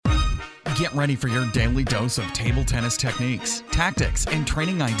Get ready for your daily dose of table tennis techniques, tactics, and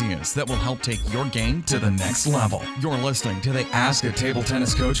training ideas that will help take your game to the next level. You're listening to the Ask a Table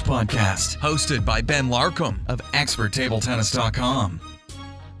Tennis Coach podcast, hosted by Ben Larkham of ExpertTableTennis.com.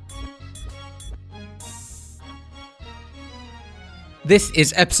 This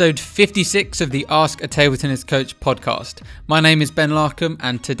is episode 56 of the Ask a Table Tennis Coach podcast. My name is Ben Larkham,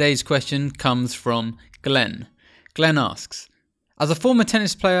 and today's question comes from Glenn. Glenn asks, as a former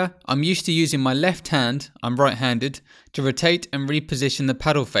tennis player, I'm used to using my left hand, I'm right-handed, to rotate and reposition the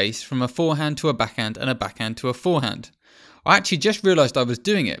paddle face from a forehand to a backhand and a backhand to a forehand. I actually just realised I was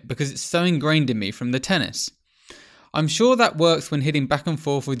doing it because it's so ingrained in me from the tennis. I'm sure that works when hitting back and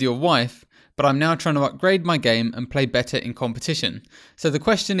forth with your wife, but I'm now trying to upgrade my game and play better in competition. So the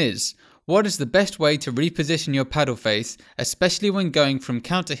question is, what is the best way to reposition your paddle face, especially when going from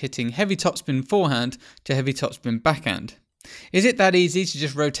counter-hitting heavy topspin forehand to heavy topspin backhand? Is it that easy to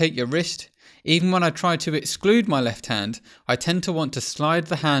just rotate your wrist? Even when I try to exclude my left hand, I tend to want to slide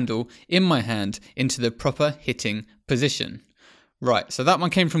the handle in my hand into the proper hitting position. Right, so that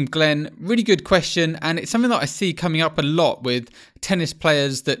one came from Glenn. Really good question, and it's something that I see coming up a lot with tennis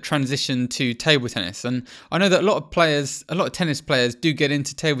players that transition to table tennis. And I know that a lot of tennis players do get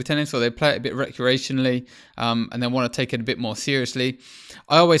into table tennis, or they play it a bit recreationally, and they want to take it a bit more seriously.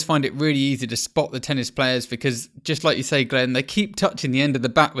 I always find it really easy to spot the tennis players because, just like you say, Glenn, they keep touching the end of the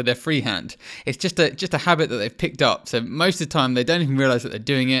bat with their free hand. It's just a habit that they've picked up. So most of the time, they don't even realise that they're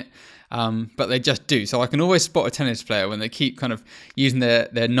doing it. But they just do. So I can always spot a tennis player when they keep kind of using their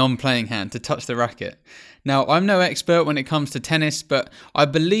non-playing hand to touch the racket. Now, I'm no expert when it comes to tennis, but I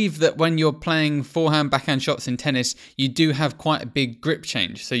believe that when you're playing forehand, backhand shots in tennis, you do have quite a big grip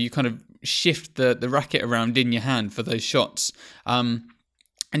change. So you kind of shift the racket around in your hand for those shots. And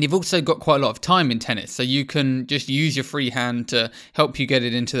you've also got quite a lot of time in tennis, so you can just use your free hand to help you get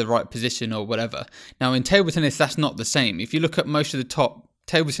it into the right position or whatever. Now, in table tennis, that's not the same. If you look at most of the top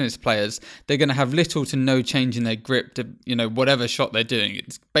table tennis players, they're going to have little to no change in their grip to, whatever shot they're doing.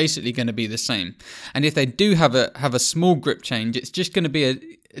 It's basically going to be the same. And if they do have a small grip change, it's just going to be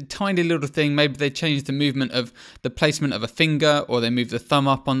a tiny little thing. Maybe they change the movement of the placement of a finger, or they move the thumb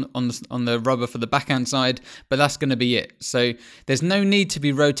up on the rubber for the backhand side, but that's going to be it. So there's no need to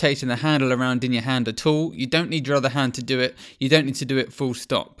be rotating the handle around in your hand at all. You don't need your other hand to do it. You don't need to do it full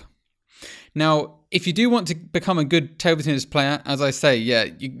stop. Now, if you do want to become a good table tennis player, as I say,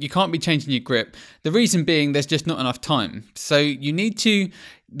 you can't be changing your grip. The reason being there's just not enough time. So the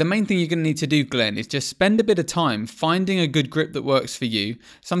main thing you're going to need to do, Glenn, is just spend a bit of time finding a good grip that works for you,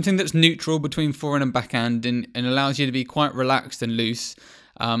 something that's neutral between forehand and backhand and allows you to be quite relaxed and loose.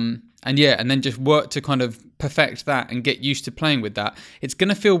 And then just work to kind of perfect that and get used to playing with that. It's going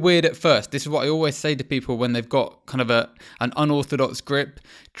to feel weird at first. This is what I always say to people when they've got kind of an unorthodox grip.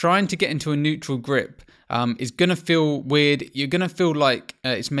 Trying to get into a neutral grip is going to feel weird. You're going to feel like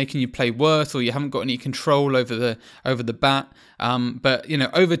it's making you play worse, or you haven't got any control over the bat. But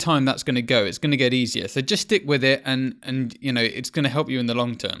over time that's going to go. It's going to get easier. So just stick with it, and it's going to help you in the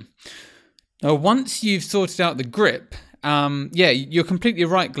long term. Now, once you've sorted out the grip, you're completely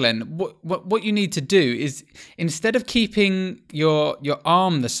right, Glenn. What you need to do is, instead of keeping your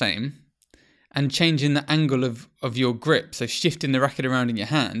arm the same and changing the angle of your grip, so shifting the racket around in your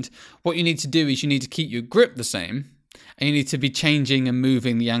hand, what you need to do is you need to keep your grip the same, and you need to be changing and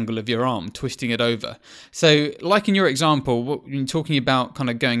moving the angle of your arm, twisting it over. So like in your example, what you're talking about, kind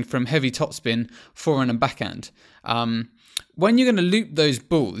of going from heavy topspin, forehand and backhand. When you're going to loop those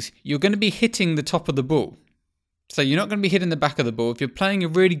balls, you're going to be hitting the top of the ball. So you're not going to be hitting the back of the ball. If you're playing a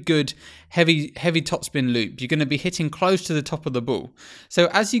really good heavy topspin loop, you're going to be hitting close to the top of the ball. So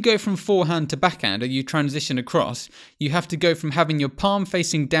as you go from forehand to backhand, or you transition across, you have to go from having your palm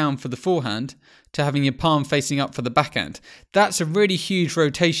facing down for the forehand to having your palm facing up for the backhand. That's a really huge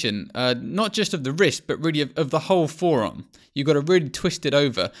rotation, not just of the wrist, but really of the whole forearm. You've got to really twist it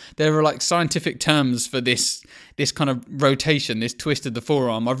over. There are like scientific terms for this kind of rotation, this twist of the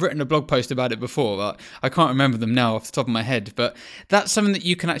forearm. I've written a blog post about it before, but I can't remember them now off the top of my head. But that's something that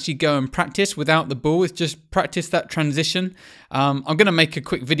you can actually go and practice without the ball. It's just practice that transition. I'm going to make a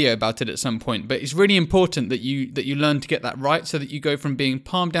quick video about it at some point, but it's really important that you learn to get that right, so that you go from being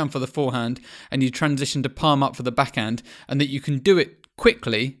palm down for the forehand and you transition to palm up for the backhand, and that you can do it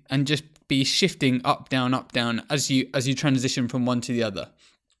quickly and just be shifting up down as you transition from one to the other.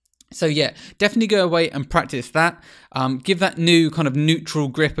 So definitely go away and practice that. Give that new kind of neutral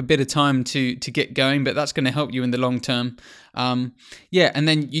grip a bit of time to get going, but that's going to help you in the long term. And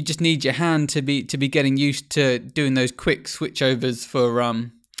then you just need your hand to be getting used to doing those quick switchovers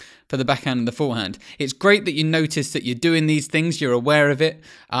for the backhand and the forehand. It's great that you notice that you're doing these things, you're aware of it.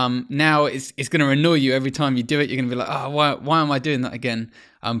 Now it's going to annoy you every time you do it. You're going to be like, oh, why am I doing that again?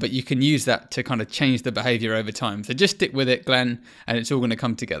 But you can use that to kind of change the behavior over time. So just stick with it, Glenn, and it's all going to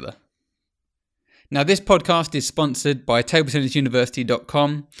come together. Now, this podcast is sponsored by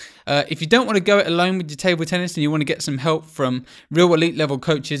TableTennisUniversity.com. If you don't want to go it alone with your table tennis and you want to get some help from real elite level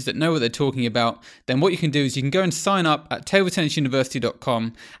coaches that know what they're talking about, then what you can do is you can go and sign up at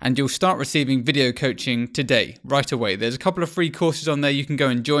TableTennisUniversity.com and you'll start receiving video coaching today, right away. There's a couple of free courses on there you can go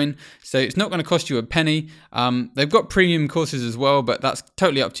and join, so it's not going to cost you a penny. They've got premium courses as well, but that's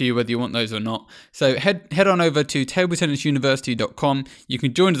totally up to you whether you want those or not. So head on over to TableTennisUniversity.com. You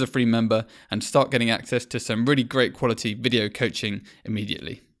can join as a free member and start getting access to some really great quality video coaching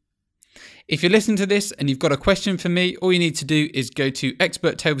immediately. If you're listening to this and you've got a question for me, all you need to do is go to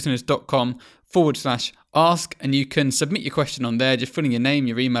experttabletennis.com/ask and you can submit your question on there, just filling your name,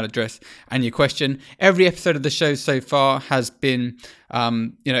 your email address and your question. Every episode of the show so far has been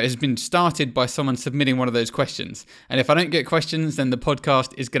started by someone submitting one of those questions. And if I don't get questions, then the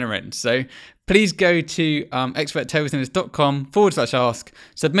podcast is going to end. So please go to experttabletennis.com/ask,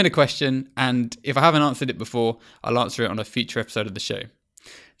 submit a question, and if I haven't answered it before, I'll answer it on a future episode of the show.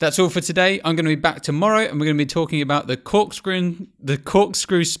 That's all for today. I'm going to be back tomorrow and we're going to be talking about the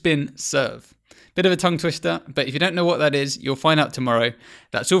corkscrew spin serve. Bit of a tongue twister, but if you don't know what that is, you'll find out tomorrow.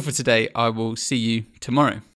 That's all for today. I will see you tomorrow.